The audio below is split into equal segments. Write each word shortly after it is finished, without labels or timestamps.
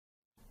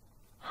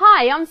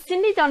Hi, I'm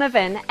Cindy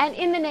Donovan, and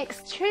in the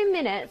next 2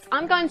 minutes,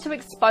 I'm going to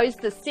expose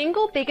the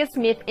single biggest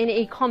myth in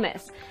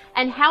e-commerce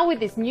and how with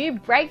this new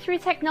breakthrough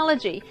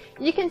technology,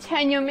 you can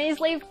turn your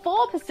measly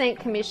 4%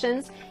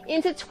 commissions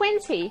into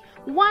 20,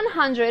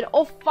 100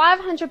 or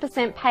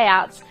 500%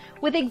 payouts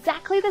with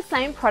exactly the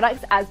same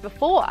products as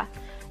before.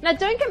 Now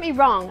don't get me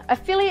wrong,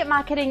 affiliate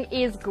marketing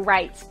is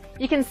great.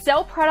 You can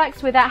sell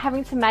products without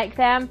having to make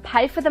them,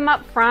 pay for them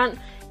up front.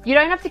 You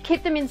don't have to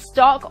keep them in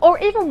stock or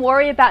even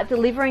worry about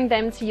delivering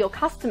them to your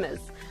customers.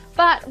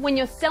 But when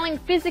you're selling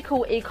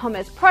physical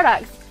e-commerce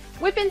products,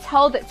 we've been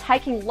told that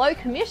taking low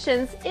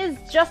commissions is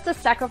just a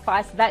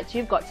sacrifice that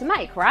you've got to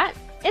make, right?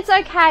 It's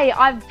okay,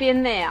 I've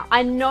been there.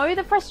 I know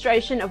the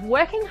frustration of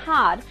working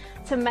hard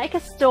to make a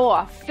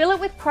store, fill it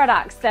with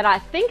products that I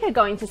think are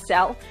going to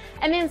sell,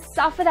 and then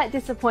suffer that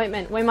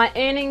disappointment when my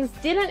earnings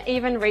didn't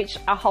even reach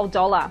a whole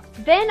dollar.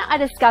 Then I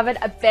discovered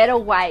a better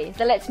way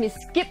that lets me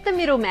skip the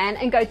middleman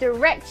and go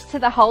direct to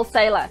the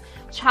wholesaler,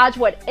 charge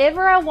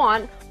whatever I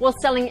want while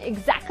selling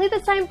exactly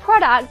the same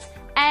product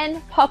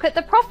and pocket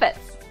the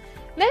profits.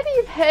 Maybe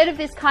you've heard of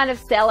this kind of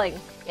selling.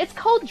 It's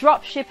called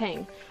drop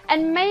shipping,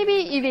 and maybe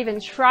you've even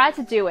tried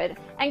to do it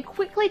and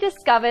quickly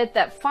discovered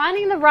that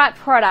finding the right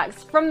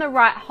products from the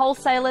right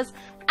wholesalers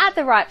at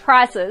the right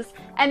prices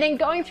and then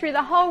going through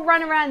the whole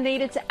runaround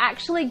needed to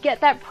actually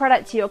get that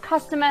product to your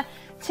customer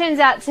turns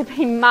out to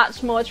be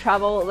much more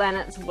trouble than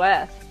it's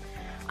worth.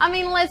 I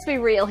mean, let's be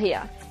real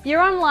here.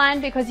 You're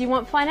online because you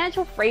want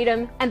financial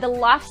freedom and the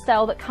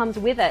lifestyle that comes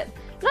with it,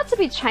 not to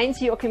be chained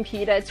to your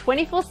computer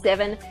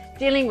 24/7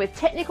 dealing with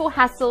technical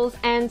hassles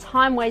and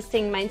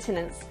time-wasting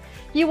maintenance.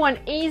 You want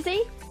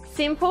easy,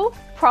 simple,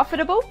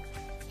 profitable,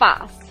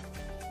 fast.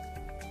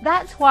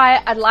 That's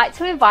why I'd like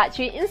to invite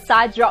you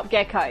inside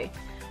Drop-Gecko.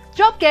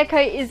 Drop-Gecko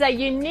is a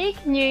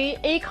unique new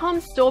e-com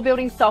store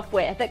building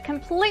software that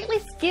completely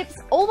skips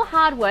all the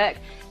hard work,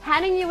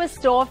 handing you a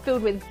store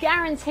filled with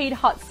guaranteed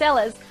hot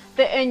sellers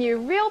that earn you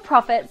real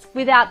profits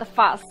without the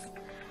fuss.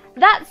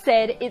 That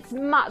said, it's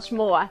much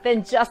more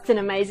than just an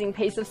amazing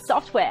piece of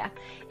software.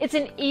 It's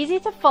an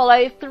easy to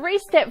follow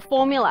 3-step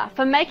formula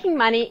for making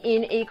money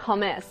in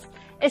e-commerce.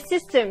 A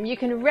system you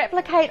can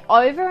replicate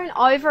over and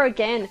over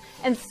again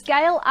and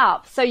scale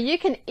up so you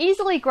can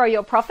easily grow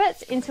your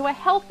profits into a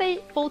healthy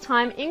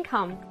full-time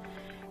income.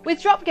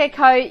 With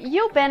Drop-Gecko,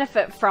 you'll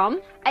benefit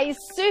from a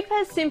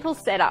super simple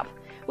setup.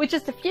 With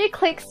just a few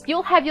clicks,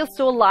 you'll have your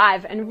store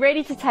live and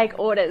ready to take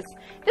orders.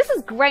 This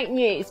is great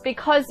news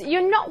because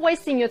you're not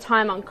wasting your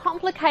time on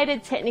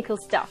complicated technical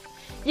stuff.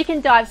 You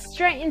can dive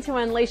straight into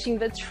unleashing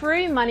the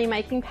true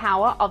money-making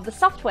power of the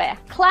software.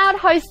 Cloud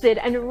hosted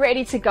and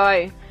ready to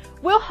go.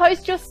 We'll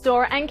host your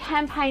store and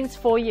campaigns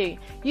for you.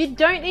 You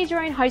don't need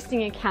your own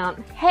hosting account.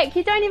 Heck,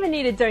 you don't even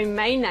need a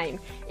domain name.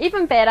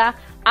 Even better,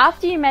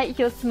 after you make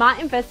your smart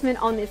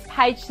investment on this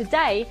page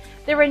today,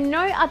 there are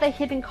no other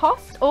hidden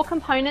costs or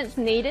components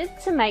needed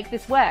to make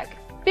this work.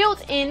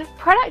 Built-in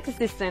product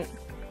assistant.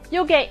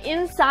 You'll get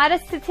insider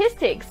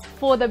statistics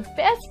for the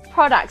best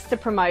products to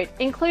promote,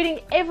 including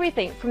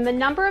everything from the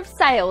number of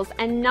sales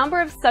and number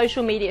of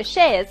social media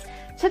shares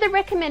to the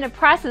recommended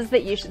prices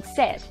that you should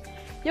set.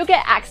 You'll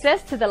get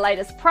access to the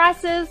latest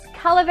prices,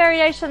 color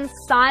variations,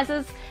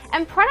 sizes,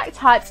 and product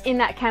types in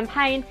that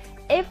campaign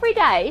every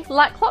day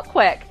like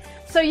clockwork.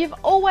 So you've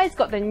always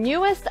got the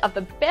newest of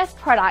the best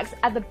products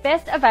at the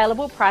best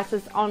available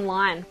prices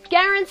online.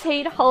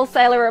 Guaranteed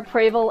wholesaler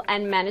approval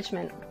and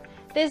management.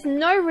 There's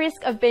no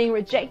risk of being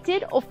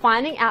rejected or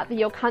finding out that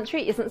your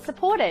country isn't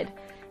supported.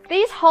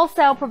 These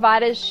wholesale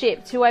providers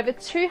ship to over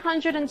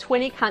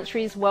 220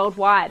 countries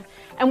worldwide,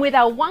 and with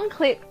our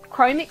one-click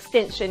Chrome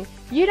extension,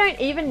 you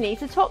don't even need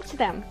to talk to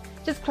them.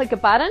 Just click a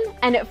button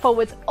and it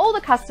forwards all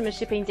the customer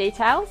shipping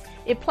details,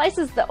 it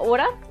places the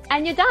order,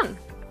 and you're done.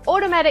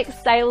 Automatic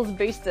sales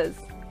boosters.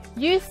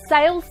 Use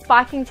sales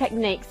spiking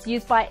techniques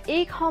used by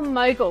e-com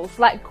moguls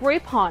like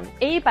Groupon,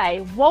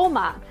 eBay,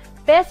 Walmart,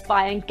 Best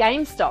Buy and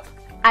GameStop.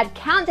 Add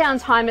countdown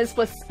timers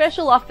for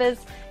special offers,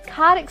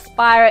 card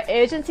expire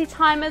urgency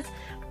timers,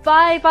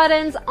 buy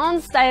buttons,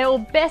 on sale,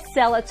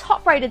 bestseller,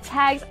 top rated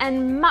tags,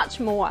 and much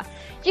more.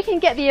 You can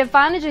get the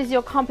advantages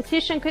your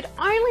competition could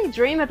only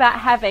dream about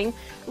having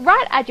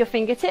right at your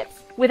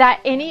fingertips without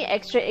any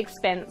extra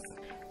expense.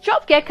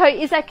 Drop-Gecko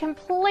is a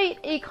complete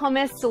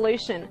e-commerce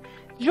solution.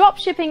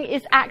 Dropshipping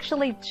is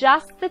actually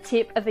just the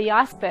tip of the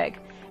iceberg.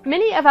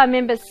 Many of our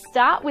members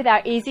start with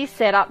our easy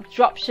setup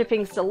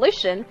dropshipping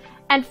solution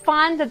and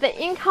find that the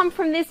income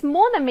from this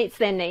more than meets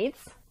their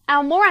needs.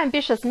 Our more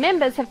ambitious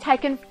members have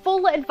taken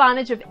full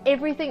advantage of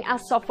everything our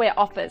software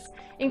offers,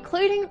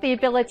 including the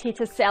ability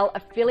to sell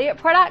affiliate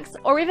products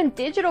or even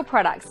digital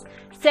products,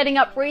 setting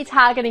up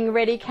retargeting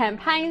ready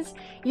campaigns,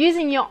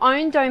 using your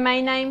own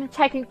domain name,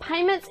 taking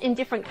payments in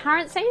different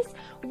currencies,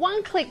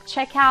 one-click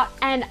checkout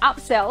and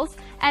upsells,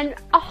 and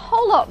a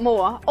whole lot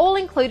more, all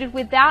included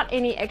without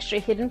any extra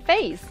hidden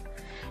fees.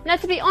 Now,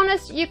 to be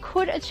honest, you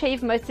could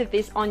achieve most of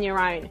this on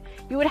your own.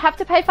 You would have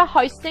to pay for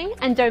hosting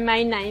and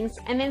domain names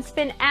and then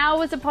spend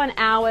hours upon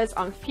hours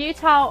on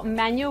futile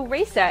manual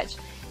research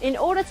in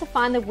order to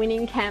find the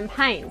winning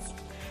campaigns.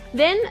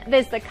 Then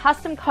there's the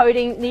custom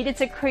coding needed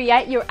to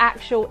create your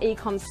actual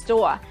e-com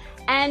store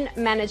and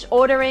manage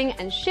ordering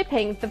and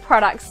shipping the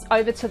products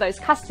over to those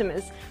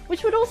customers,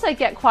 which would also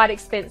get quite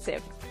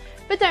expensive.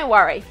 But don't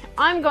worry,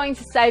 I'm going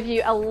to save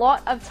you a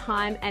lot of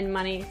time and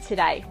money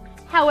today.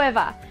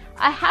 However,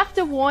 I have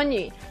to warn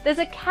you, there's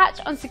a catch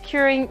on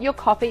securing your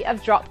copy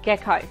of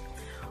Drop-Gecko.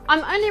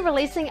 I'm only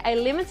releasing a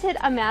limited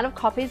amount of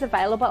copies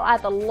available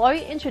at the low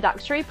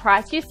introductory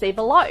price you see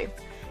below.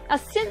 Now,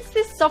 since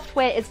this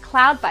software is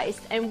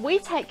cloud-based and we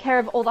take care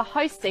of all the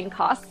hosting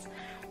costs,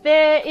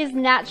 there is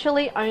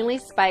naturally only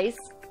space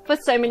for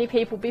so many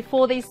people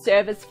before these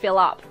servers fill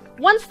up.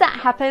 Once that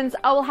happens,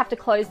 I will have to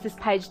close this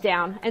page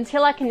down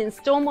until I can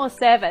install more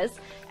servers,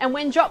 and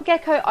when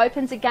Drop-Gecko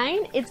opens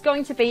again, it's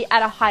going to be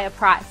at a higher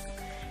price.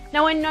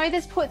 Now, I know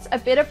this puts a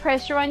bit of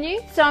pressure on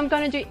you, so I'm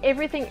going to do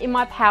everything in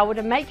my power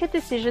to make your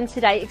decision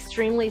today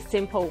extremely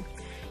simple.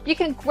 You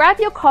can grab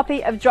your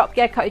copy of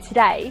Drop-Gecko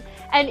today,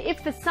 and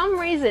if for some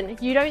reason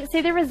you don't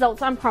see the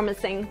results I'm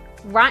promising,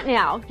 right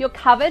now you're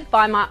covered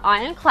by my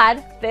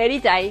ironclad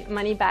 30-day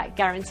money-back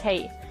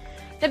guarantee.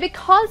 Now,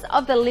 because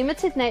of the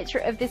limited nature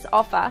of this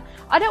offer,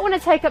 I don't want to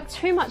take up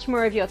too much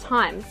more of your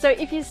time. So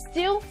if you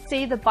still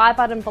see the buy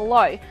button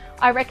below,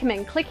 I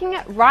recommend clicking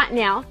it right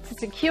now to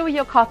secure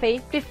your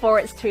copy before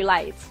it's too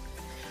late.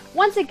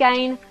 Once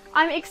again,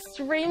 I'm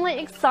extremely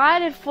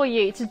excited for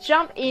you to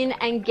jump in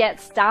and get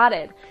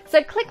started.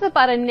 So click the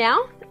button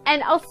now,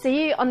 and I'll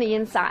see you on the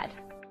inside.